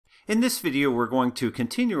In this video, we're going to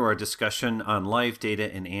continue our discussion on LiveData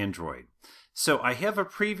in Android. So I have a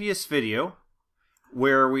previous video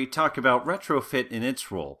where we talk about retrofit in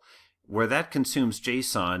its role, where that consumes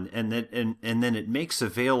JSON and then it makes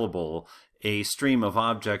available a stream of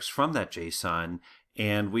objects from that JSON,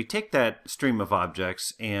 and we take that stream of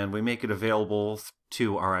objects and we make it available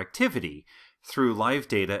to our activity through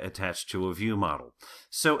LiveData attached to a ViewModel.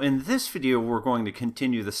 So in this video, we're going to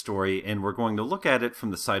continue the story and we're going to look at it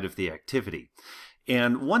from the side of the activity.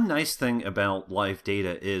 And one nice thing about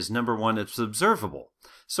LiveData is, number one, it's observable.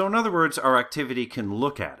 So in other words, our activity can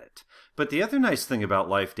look at it. But the other nice thing about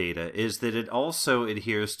LiveData is that it also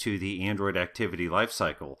adheres to the Android activity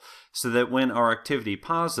lifecycle, so that when our activity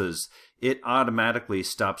pauses, it automatically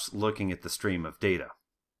stops looking at the stream of data.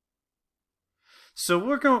 So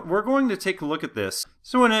we're going to take a look at this.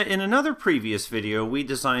 So in another previous video, we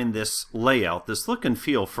designed this layout, this look and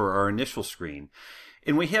feel for our initial screen.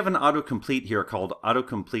 And we have an autocomplete here called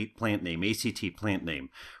AutoComplete Plant Name, ACT Plant Name.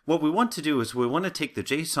 What we want to do is we want to take the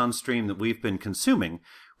JSON stream that we've been consuming,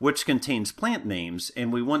 which contains plant names,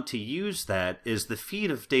 and we want to use that as the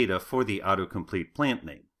feed of data for the autocomplete plant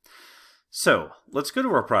name. So let's go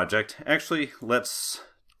to our project. Actually, let's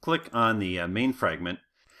click on the main fragment.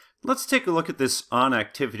 Let's take a look at this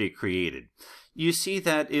onActivityCreated. You see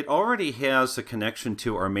that it already has a connection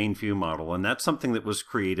to our main ViewModel, and that's something that was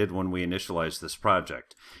created when we initialized this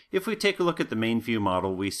project. If we take a look at the main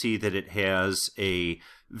ViewModel, we see that it has a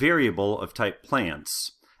variable of type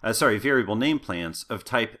plants. Variable name plants of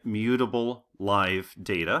type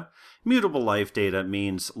MutableLiveData. MutableLiveData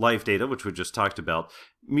means live data, which we just talked about.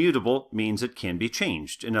 Mutable means it can be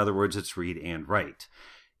changed. In other words, it's read and write.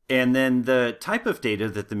 And then the type of data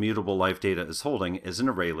that the MutableLiveData is holding is an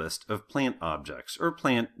array list of plant objects, or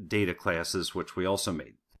plant data classes, which we also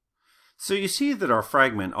made. So you see that our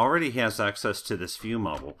fragment already has access to this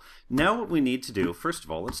ViewModel. Now what we need to do, first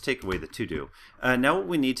of all, let's take away the to-do. Now what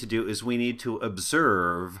we need to do is we need to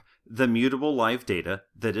observe the MutableLiveData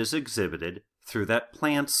that is exhibited through that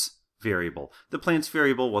plants variable. The plants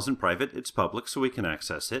variable wasn't private, it's public, so we can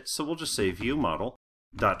access it. So we'll just say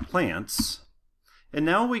ViewModel.plants. And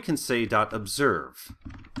now we can say .observe.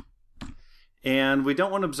 And we don't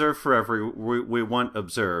want observe forever, we want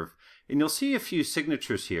observe. And you'll see a few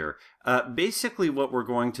signatures here. Basically what we're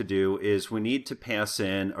going to do is we need to pass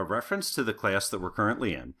in a reference to the class that we're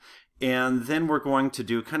currently in. And then we're going to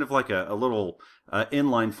do kind of like a little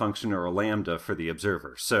inline function or a lambda for the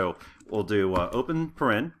observer. So we'll do open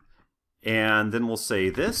paren, and then we'll say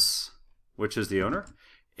this, which is the owner.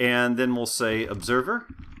 And then we'll say observer,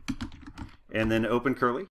 and then open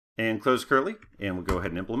curly and close curly, and we'll go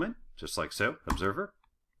ahead and implement, just like so, observer.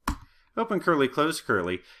 Open curly, close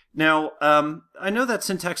curly. Now, I know that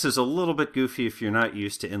syntax is a little bit goofy if you're not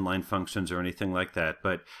used to inline functions or anything like that,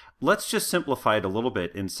 but let's just simplify it a little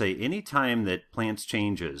bit and say anytime that plants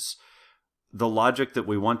changes, the logic that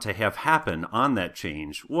we want to have happen on that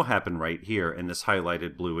change will happen right here in this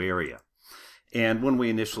highlighted blue area. And when we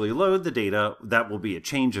initially load the data, that will be a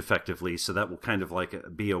change effectively, so that will kind of like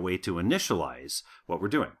be a way to initialize what we're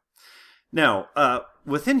doing. Now,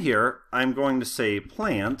 within here, I'm going to say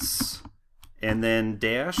plants, and then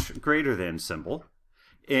dash greater than symbol,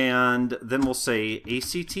 and then we'll say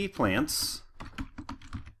ACT plants,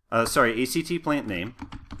 ACT plant name,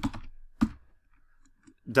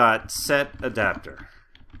 dot set adapter.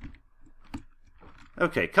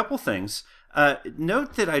 Okay, couple things.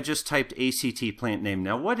 Note that I just typed ACT plant name.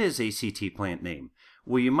 Now, what is ACT plant name?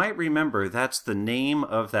 Well, you might remember that's the name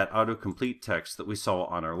of that autocomplete text that we saw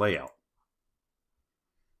on our layout.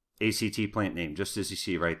 ACT plant name, just as you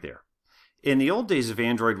see right there. In the old days of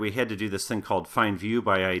Android, we had to do this thing called find view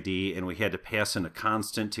by ID, and we had to pass in a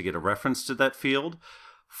constant to get a reference to that field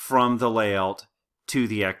from the layout to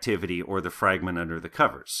the activity or the fragment under the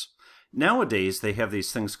covers. Nowadays, they have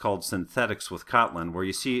these things called synthetics with Kotlin, where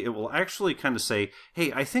you see it will actually kind of say,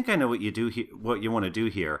 hey, I think I know what you want to do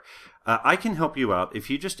here. I can help you out. If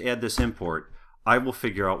you just add this import, I will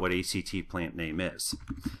figure out what ACT plant name is.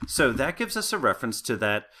 So that gives us a reference to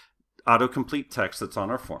that autocomplete text that's on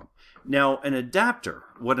our form. Now, an adapter,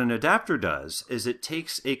 what an adapter does is it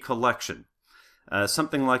takes a collection,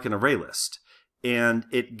 something like an array list, and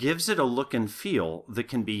it gives it a look and feel that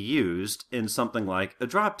can be used in something like a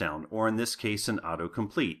dropdown, or in this case, an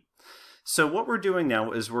autocomplete. So what we're doing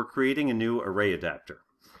now is we're creating a new ArrayAdapter.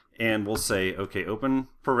 And we'll say, okay, open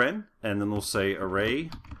paren, and then we'll say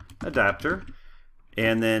ArrayAdapter,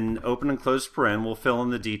 and then open and close paren. We'll fill in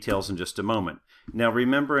the details in just a moment. Now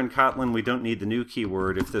remember, in Kotlin, we don't need the new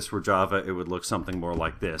keyword. If this were Java, it would look something more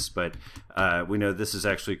like this, but we know this is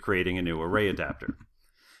actually creating a new ArrayAdapter.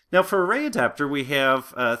 Now for ArrayAdapter, we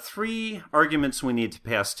have 3 arguments we need to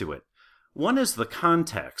pass to it. One is the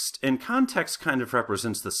context, and context kind of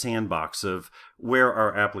represents the sandbox of where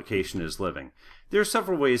our application is living. There are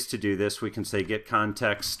several ways to do this. We can say get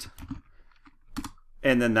context,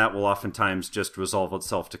 and then that will oftentimes just resolve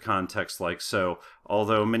itself to context like so,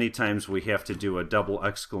 although many times we have to do a double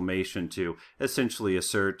exclamation to essentially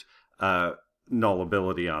assert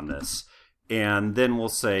nullability on this. And then we'll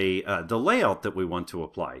say the layout that we want to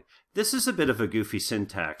apply. This is a bit of a goofy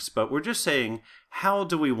syntax, but we're just saying how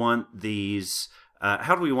do we want these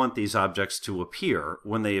objects to appear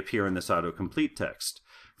when they appear in this autocomplete text.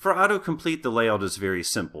 For autocomplete, the layout is very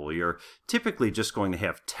simple. You're typically just going to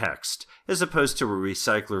have text, as opposed to a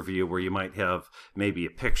recycler view where you might have maybe a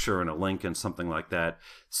picture and a link and something like that.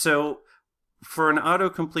 So for an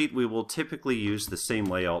autocomplete, we will typically use the same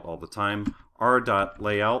layout all the time.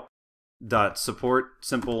 r.layout.support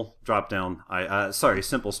simple drop-down,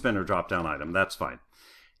 simple spinner drop-down item. That's fine.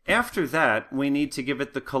 After that, we need to give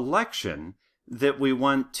it the collection that we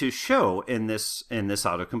want to show in this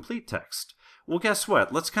autocomplete text. Well, guess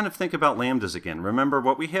what? Let's kind of think about lambdas again. Remember,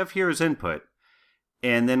 what we have here is input,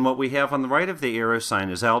 and then what we have on the right of the arrow sign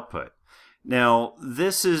is output. Now,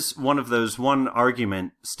 this is one of those one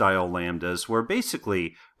argument style lambdas where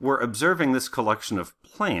basically we're observing this collection of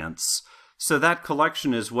plants. So that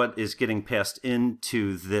collection is what is getting passed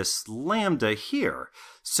into this lambda here.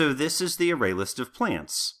 So this is the array list of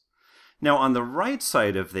plants. Now on the right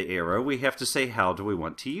side of the arrow, we have to say how do we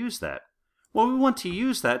want to use that? Well, we want to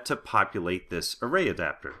use that to populate this array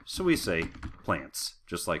adapter. So we say plants,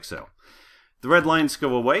 just like so. The red lines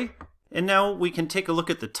go away, and now we can take a look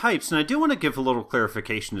at the types. And I do want to give a little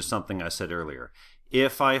clarification to something I said earlier.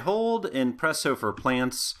 If I hold and press over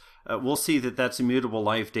plants, we'll see that that's immutable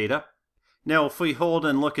live data. Now, if we hold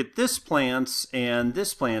and look at this plants and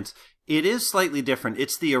this plants, it is slightly different.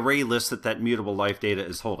 It's the array list that mutable live data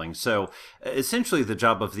is holding. So essentially the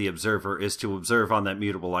job of the observer is to observe on that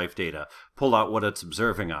mutable live data, pull out what it's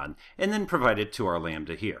observing on, and then provide it to our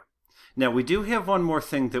lambda here. Now, we do have one more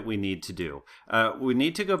thing that we need to do. We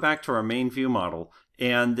need to go back to our main ViewModel,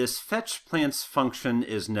 and this fetch plants function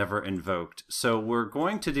is never invoked. So we're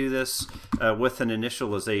going to do this with an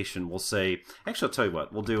initialization. We'll say, actually, I'll tell you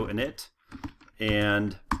what, we'll do init.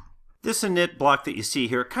 And this init block that you see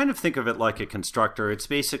here, kind of think of it like a constructor. It's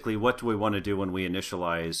basically what do we want to do when we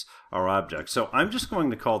initialize our object. So I'm just going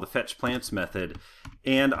to call the fetchPlants method,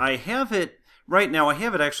 and I have it, right now I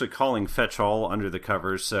have it actually calling fetchAll under the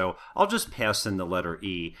covers, so I'll just pass in the letter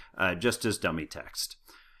E just as dummy text.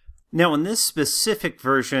 Now in this specific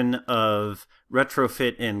version of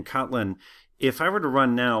retrofit in Kotlin, if I were to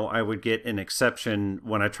run now, I would get an exception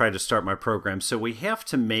when I try to start my program. So we have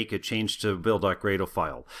to make a change to build.gradle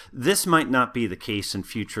file. This might not be the case in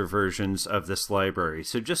future versions of this library.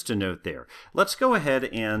 So just a note there. Let's go ahead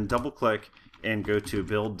and double click and go to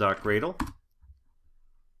build.gradle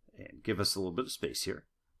and give us a little bit of space here.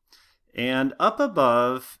 And up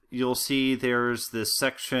above, you'll see there's this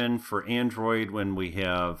section for Android when we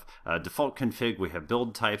have default config, we have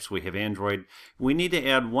build types, we have Android. We need to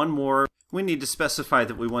add one more. We need to specify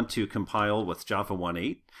that we want to compile with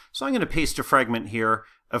Java.lang.BootstrapMethodError. So I'm going to paste a fragment here.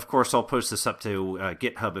 Of course, I'll post this up to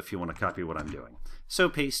GitHub if you want to copy what I'm doing. So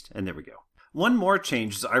paste, and there we go. One more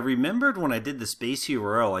change is I remembered when I did this base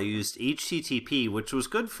URL, I used HTTP, which was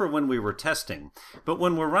good for when we were testing. But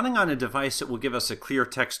when we're running on a device, it will give us a clear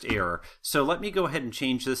text error. So let me go ahead and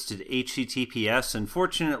change this to HTTPS. And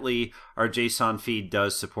fortunately, our JSON feed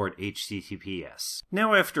does support HTTPS.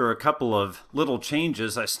 Now, after a couple of little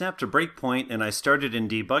changes, I snapped a breakpoint and I started in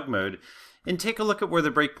debug mode. And take a look at where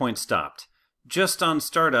the breakpoint stopped. Just on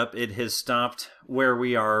startup, it has stopped where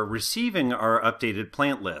we are receiving our updated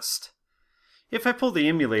plant list. If I pull the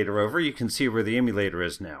emulator over, you can see where the emulator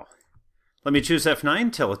is now. Let me choose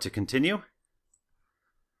F9, tell it to continue.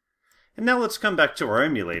 And now let's come back to our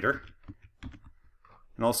emulator.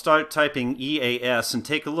 And I'll start typing EAS and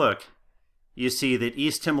take a look. You see that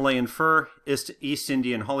East Himalayan fir, East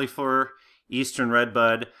Indian holly fir, Eastern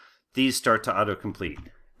redbud, these start to autocomplete.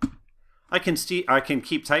 I can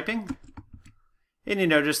keep typing, and you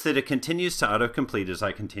notice that it continues to autocomplete as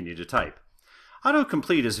I continue to type.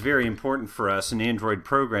 Autocomplete is very important for us in Android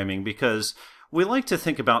programming because we like to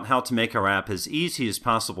think about how to make our app as easy as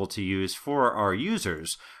possible to use for our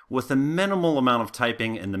users with the minimal amount of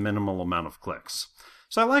typing and the minimal amount of clicks.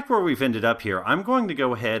 So I like where we've ended up here. I'm going to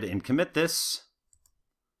go ahead and commit this,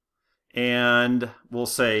 and we'll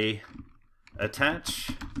say attach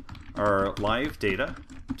our live data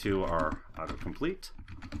to our autocomplete.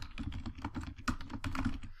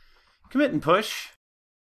 Commit and push.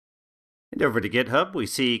 And over to GitHub, we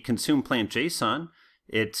see Consume JSON.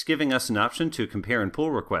 it's giving us an option to compare and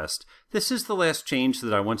pull request. This is the last change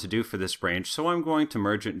that I want to do for this branch, so I'm going to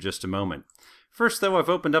merge it in just a moment. First, though, I've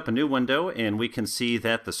opened up a new window, and we can see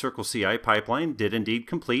that the Circle CI pipeline did indeed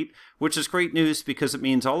complete, which is great news because it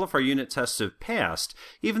means all of our unit tests have passed,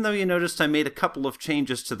 even though you noticed I made a couple of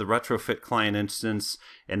changes to the retrofit client instance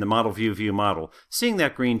and the model view ViewModel. Seeing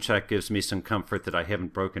that green check gives me some comfort that I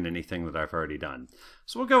haven't broken anything that I've already done.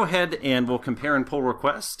 So we'll go ahead and we'll compare and pull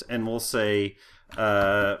request, and we'll say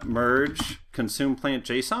merge consume plant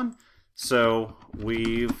JSON. So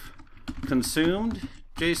we've consumed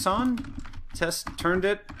JSON, turned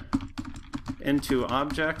it into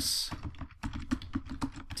objects,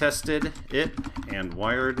 tested it, and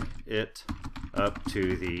wired it up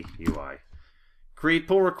to the UI. Create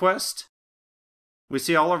pull request. We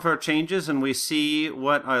see all of our changes, and we see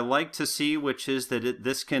what I like to see, which is that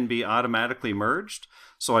this can be automatically merged.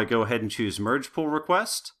 So I go ahead and choose merge pull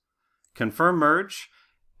request, confirm merge.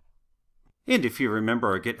 And if you remember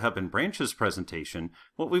our GitHub and branches presentation,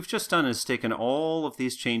 what we've just done is taken all of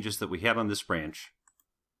these changes that we had on this branch,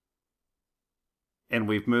 and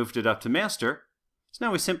we've moved it up to master. So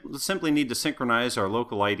now we simply need to synchronize our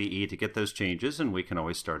local IDE to get those changes, and we can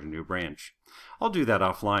always start a new branch. I'll do that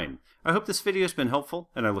offline. I hope this video has been helpful,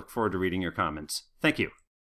 and I look forward to reading your comments. Thank you.